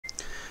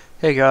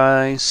Hey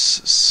guys,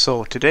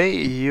 so today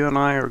you and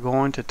I are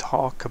going to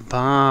talk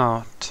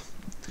about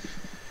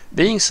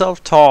being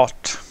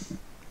self-taught.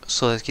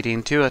 So let's get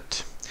into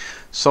it.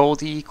 So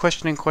the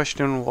question in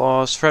question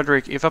was,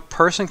 Frederick, if a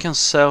person can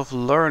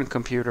self-learn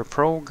computer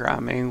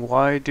programming,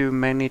 why do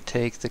many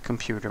take the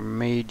computer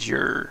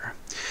major?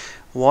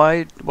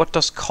 What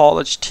does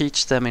college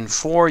teach them in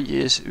 4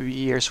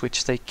 years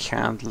which they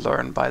can't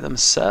learn by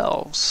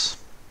themselves?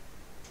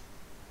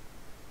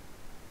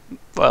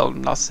 Well,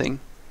 nothing.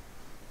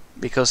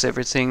 Because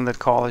everything that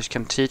college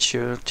can teach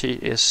you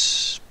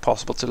is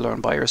possible to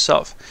learn by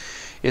yourself.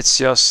 It's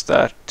just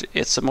that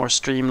it's a more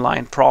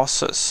streamlined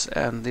process,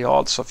 and the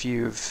odds of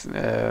you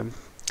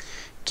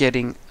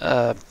getting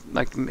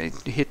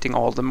hitting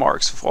all the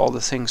marks of all the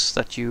things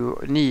that you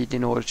need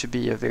in order to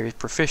be a very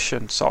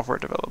proficient software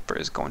developer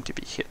is going to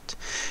be hit.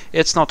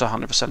 It's not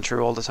 100%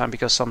 true all the time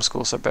because some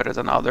schools are better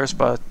than others,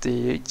 but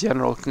the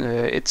general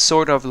it's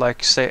sort of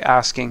like say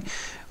asking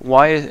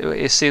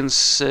why,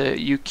 since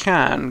you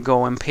can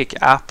go and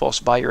pick apples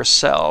by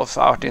yourself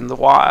out in the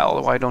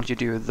wild, why don't you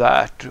do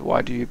that?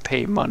 Why do you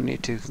pay money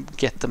to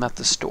get them at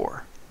the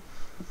store?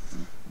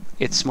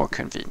 It's more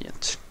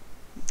convenient.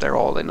 They're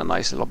all in a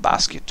nice little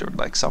basket or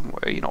like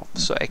somewhere,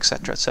 so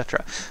etc.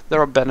 etc.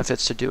 There are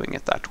benefits to doing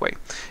it that way,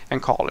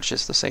 and college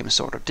is the same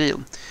sort of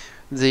deal.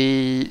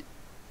 The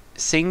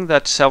thing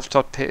that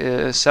self-taught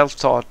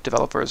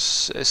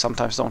developers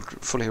sometimes don't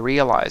fully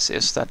realize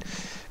is that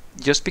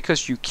just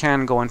because you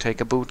can go and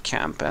take a boot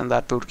camp, and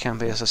that boot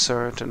camp is a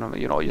certain,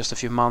 just a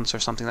few months or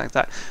something like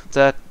that,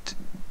 that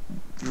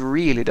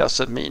really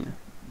doesn't mean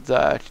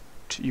that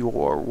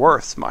you're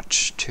worth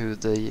much to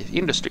the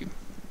industry.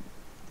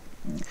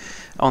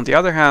 On the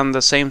other hand,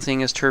 the same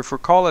thing is true for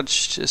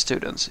college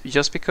students.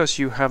 Just because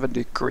you have a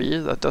degree,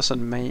 that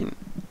doesn't mean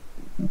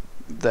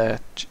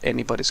that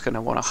anybody's going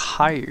to want to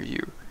hire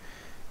you.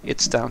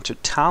 It's down to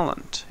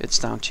talent. It's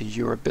down to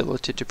your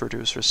ability to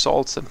produce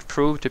results and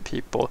prove to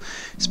people,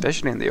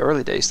 especially in the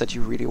early days, that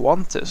you really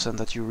want this and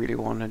that you really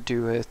want to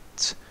do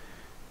it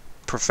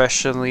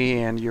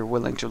professionally, and you're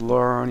willing to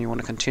learn, you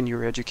want to continue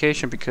your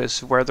education,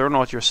 because whether or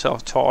not you're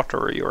self-taught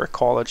or you're a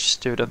college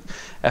student,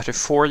 after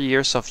 4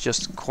 years of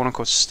just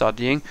quote-unquote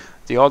studying,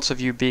 the odds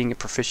of you being a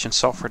proficient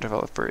software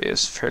developer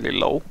is fairly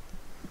low,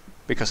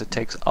 because it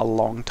takes a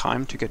long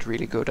time to get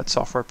really good at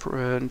software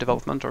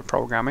development or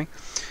programming.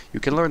 You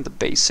can learn the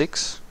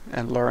basics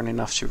and learn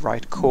enough to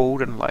write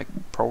code and like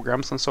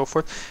programs and so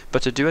forth,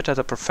 but to do it at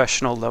a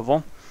professional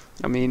level,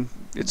 I mean,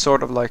 it's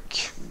sort of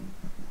like,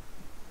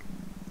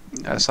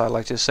 as I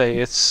like to say,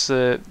 it's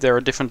there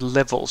are different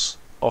levels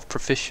of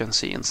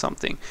proficiency in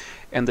something,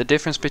 and the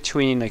difference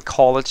between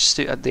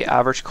the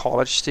average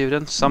college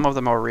student, some of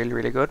them are really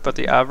really good, but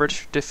the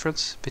average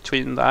difference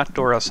between that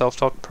or a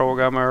self-taught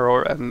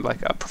programmer and like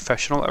a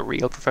professional, a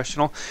real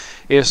professional,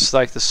 is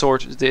like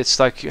it's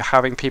like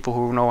having people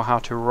who know how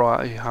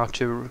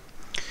to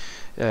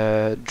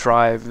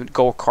drive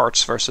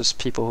go-karts versus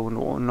people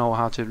who know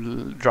how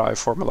to drive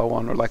Formula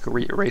 1 or like a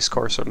race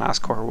course or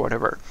NASCAR or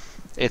whatever.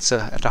 It's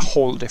at a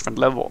whole different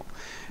level,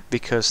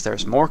 because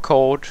there's more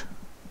code,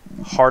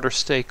 harder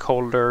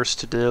stakeholders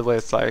to deal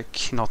with,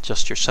 like not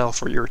just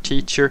yourself or your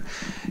teacher,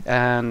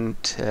 and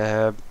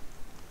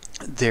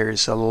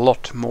there's a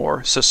lot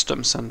more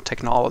systems and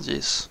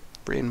technologies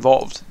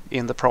involved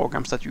in the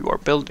programs that you are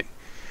building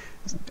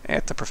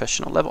at the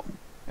professional level,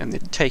 and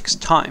it takes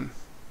time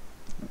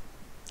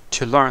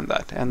to learn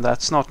that, and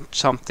that's not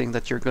something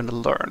that you're going to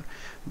learn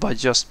by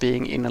just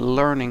being in a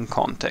learning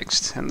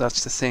context. And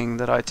that's the thing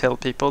that I tell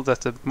people,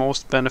 that the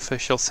most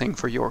beneficial thing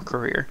for your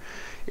career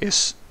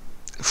is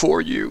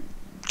for you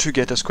to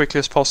get as quickly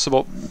as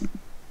possible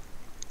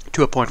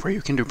to a point where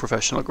you can do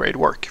professional grade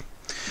work,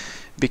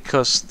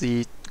 because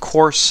the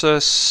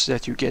courses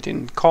that you get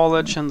in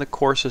college and the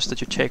courses that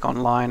you take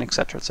online,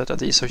 etc., etc.,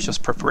 these are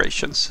just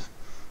preparations.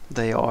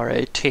 They are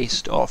a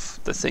taste of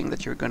the thing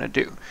that you're going to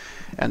do,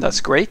 and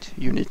that's great.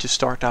 You need to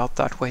start out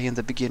that way in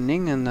the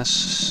beginning, and as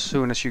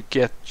soon as you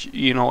get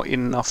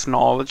enough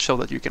knowledge so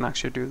that you can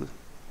actually do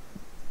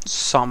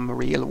some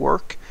real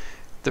work,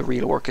 the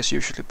real work is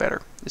usually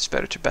better. It's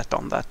better to bet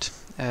on that.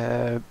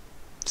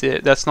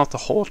 That's not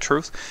the whole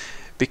truth,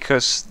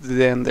 because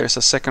then there's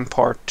a second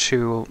part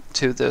to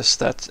this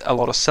that a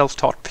lot of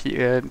self-taught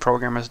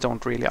programmers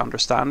don't really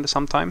understand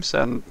sometimes,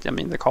 and I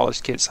mean the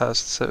college kids has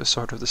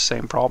sort of the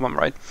same problem,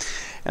 right?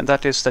 And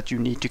that is that you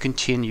need to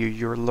continue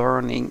your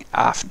learning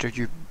after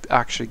you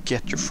actually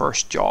get your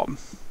first job,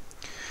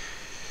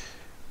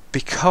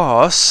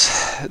 because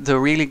the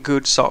really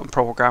good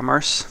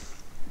programmers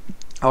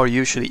are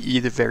usually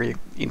either very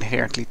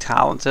inherently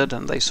talented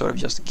and they sort of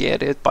just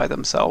get it by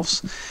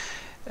themselves,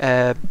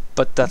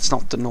 but that's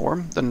not the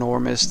norm. The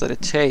norm is that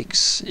it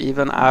takes,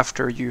 even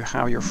after you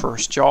have your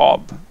first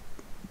job,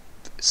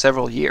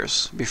 several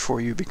years before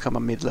you become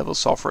a mid-level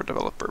software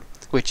developer,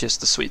 which is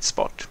the sweet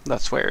spot.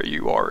 That's where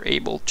you are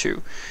able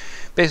to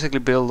basically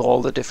build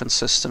all the different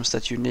systems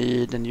that you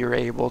need, and you're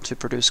able to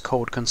produce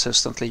code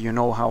consistently. You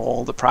know how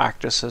all the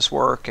practices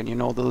work, and you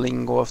know the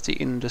lingo of the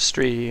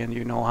industry, and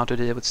you know how to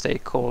deal with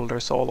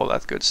stakeholders, all of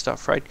that good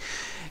stuff, right?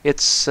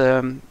 It's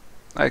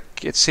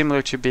it's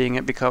similar to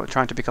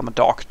trying to become a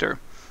doctor.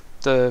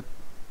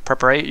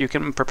 You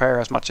can prepare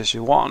as much as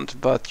you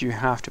want, but you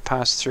have to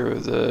pass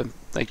through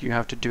you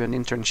have to do an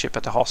internship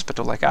at the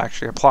hospital. Like,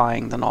 actually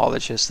applying the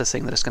knowledge is the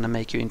thing that is going to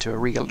make you into a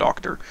real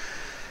doctor.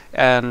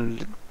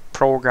 And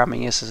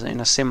programming is in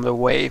a similar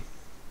way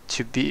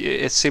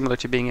it's similar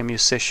to being a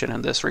musician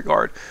in this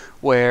regard,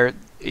 where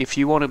if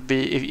you want to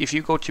if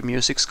you go to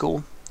music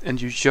school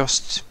and you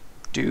just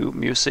do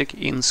music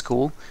in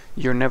school,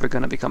 you're never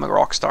going to become a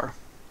rock star.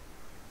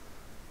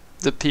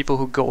 The people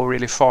who go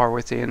really far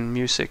within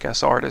music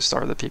as artists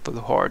are the people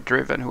who are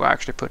driven, who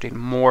actually put in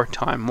more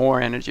time,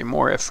 more energy,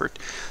 more effort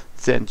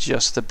than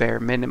just the bare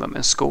minimum.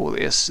 And school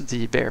is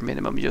the bare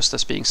minimum, just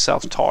as being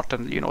self-taught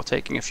and,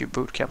 taking a few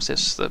boot camps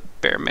is the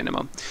bare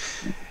minimum.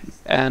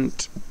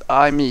 And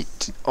I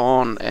meet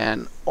on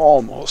an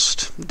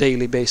almost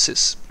daily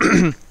basis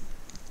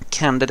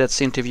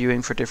candidates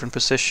interviewing for different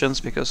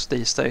positions, because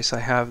these days I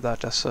have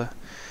that as a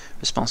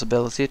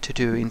responsibility to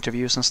do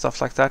interviews and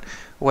stuff like that,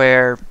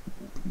 where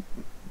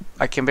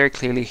I can very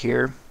clearly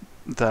hear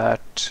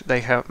that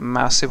they have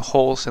massive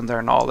holes in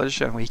their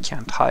knowledge and we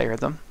can't hire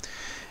them.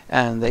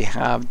 And they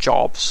have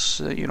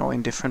jobs,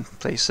 in different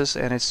places,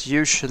 and it's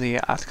usually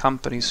at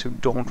companies who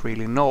don't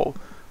really know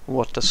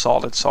what a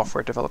solid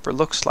software developer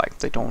looks like.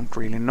 They don't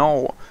really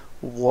know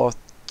what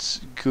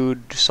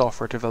good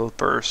software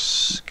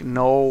developers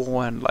know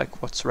and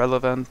like what's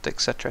relevant,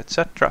 etc.,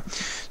 etc.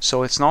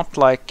 So it's not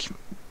like,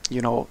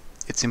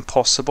 it's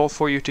impossible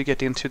for you to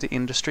get into the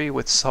industry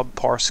with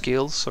subpar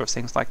skills or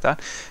things like that.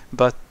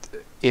 But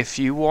if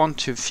you want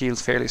to feel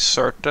fairly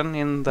certain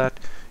in that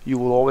you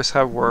will always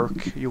have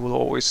work, you will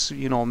always,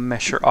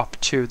 measure up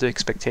to the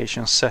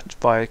expectations set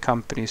by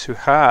companies who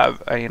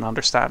have an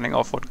understanding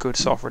of what good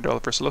software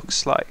developers look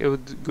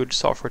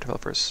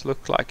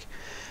like,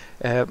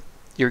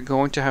 you're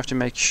going to have to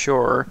make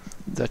sure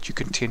that you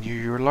continue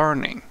your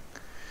learning.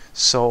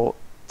 So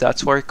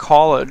that's where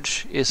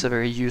college is a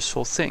very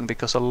useful thing,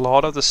 because a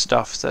lot of the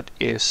stuff that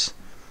is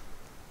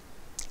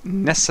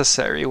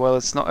necessary, well,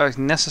 it's not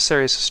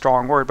necessary is a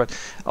strong word, but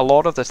a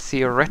lot of the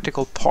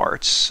theoretical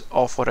parts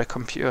of what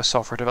a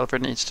software developer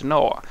needs to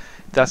know,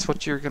 that's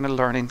what you're going to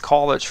learn in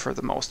college for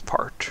the most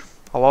part.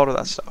 A lot of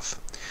that stuff.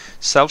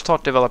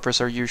 Self-taught developers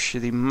are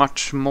usually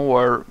much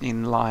more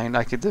in line,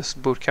 like this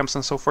boot camps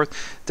and so forth.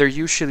 They're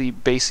usually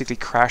basically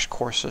crash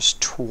courses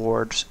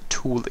towards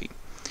tooling.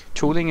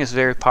 Tooling is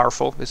very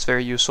powerful, it's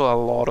very useful, a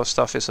lot of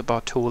stuff is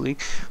about tooling,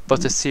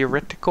 but the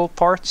theoretical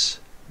parts,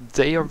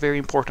 they are very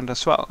important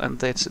as well,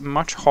 and it's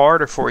much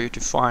harder for you to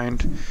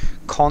find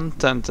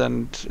content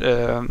and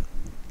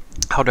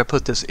how do I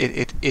put this?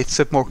 It's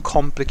a more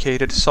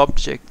complicated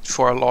subject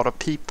for a lot of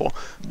people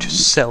to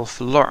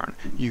self-learn.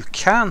 You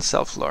can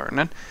self-learn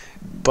it,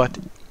 but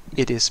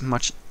it is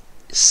much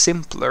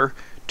simpler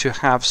to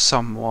have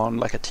someone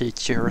like a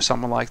teacher or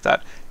someone like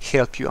that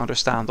help you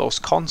understand those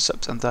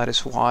concepts, and that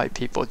is why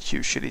people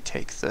usually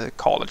take the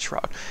college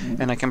route.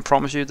 And I can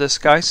promise you this,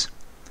 guys,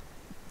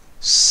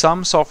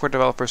 some software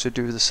developers who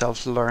do the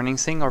self-learning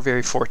thing are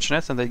very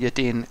fortunate and they get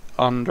in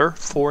under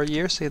 4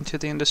 years into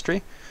the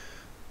industry,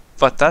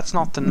 but that's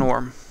not the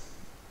norm.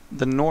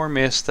 The norm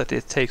is that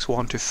it takes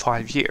 1 to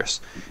 5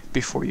 years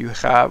before you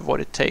have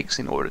what it takes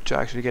in order to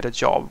actually get a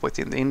job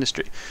within the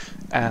industry.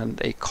 And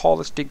a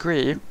college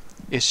degree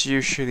is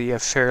usually a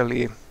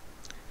fairly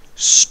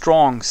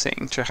strong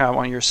thing to have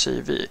on your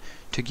CV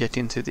to get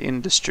into the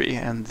industry,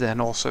 and then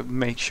also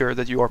make sure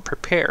that you are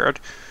prepared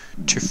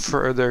to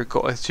further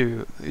go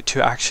to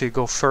actually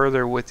go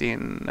further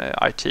within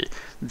IT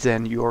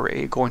than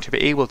you're going to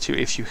be able to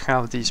if you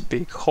have these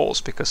big holes.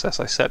 Because as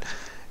I said,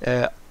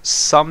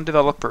 some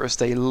developers,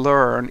 they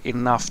learn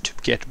enough to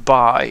get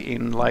by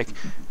in like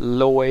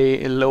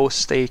low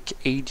stake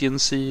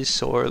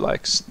agencies or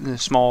like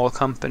small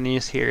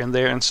companies here and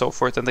there and so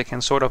forth, and they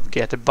can sort of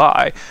get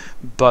by,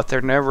 but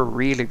they're never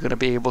really going to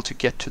be able to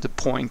get to the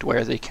point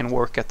where they can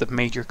work at the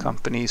major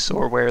companies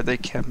or where they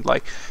can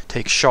like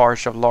take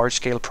charge of large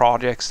scale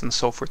projects and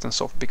so forth,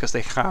 because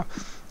they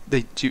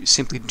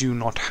simply do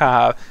not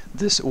have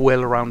this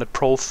well-rounded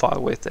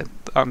profile with an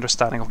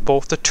understanding of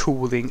both the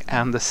tooling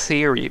and the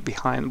theory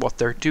behind what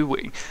they're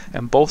doing.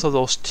 And both of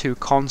those two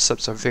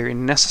concepts are very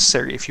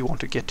necessary if you want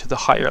to get to the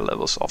higher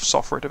levels of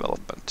software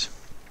development.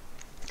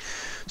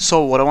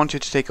 So what I want you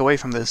to take away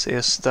from this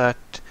is that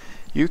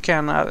you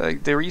can,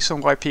 the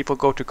reason why people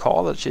go to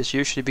college is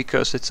usually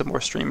because it's a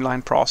more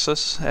streamlined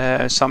process.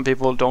 Some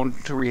people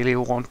don't really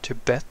want to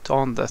bet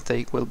on that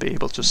they will be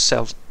able to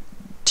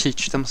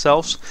self-teach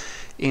themselves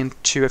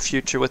into a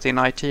future within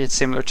IT. It's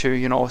similar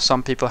to,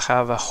 some people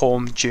have a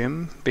home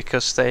gym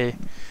because they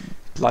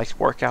like to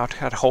work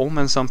out at home,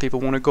 and some people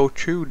want to go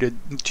to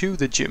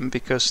the gym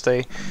because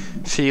they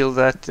feel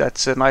that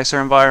that's a nicer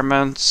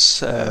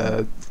environment,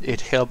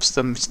 it helps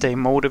them stay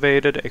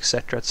motivated,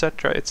 etc.,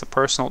 etc. It's a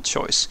personal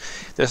choice.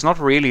 There's not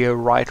really a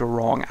right or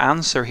wrong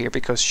answer here,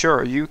 because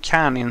sure, you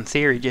can in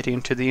theory get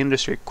into the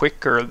industry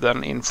quicker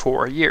than in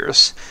 4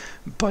 years,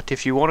 but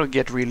if you want to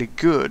get really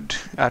good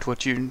at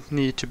what you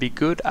need to be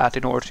good at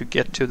in order to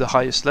get to the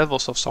highest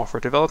levels of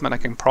software development, I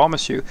can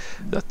promise you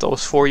that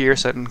those 4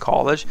 years in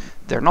college,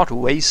 they're not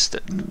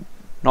wasted.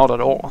 Not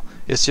at all.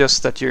 It's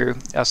just that you,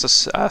 as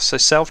a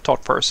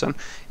self-taught person,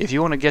 if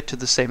you want to get to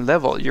the same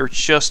level, you're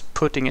just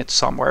putting it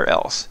somewhere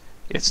else.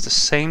 It's the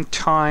same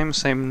time,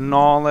 same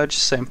knowledge,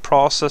 same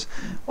process,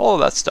 all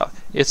of that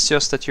stuff. It's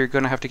just that you're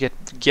going to have to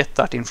get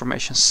that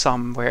information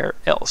somewhere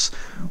else.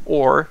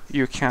 Or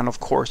you can, of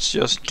course,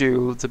 just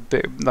do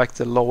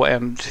the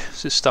low-end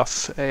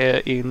stuff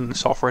in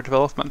software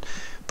development.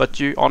 But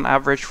on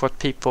average, what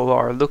people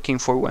are looking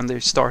for when they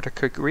start a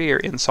career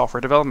in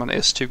software development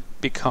is to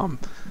become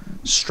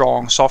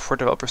strong software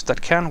developers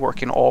that can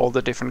work in all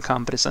the different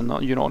companies, and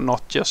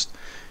not just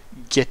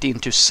get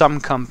into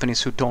some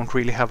companies who don't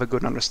really have a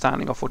good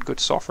understanding of what good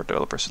software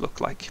developers look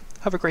like.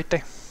 Have a great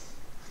day.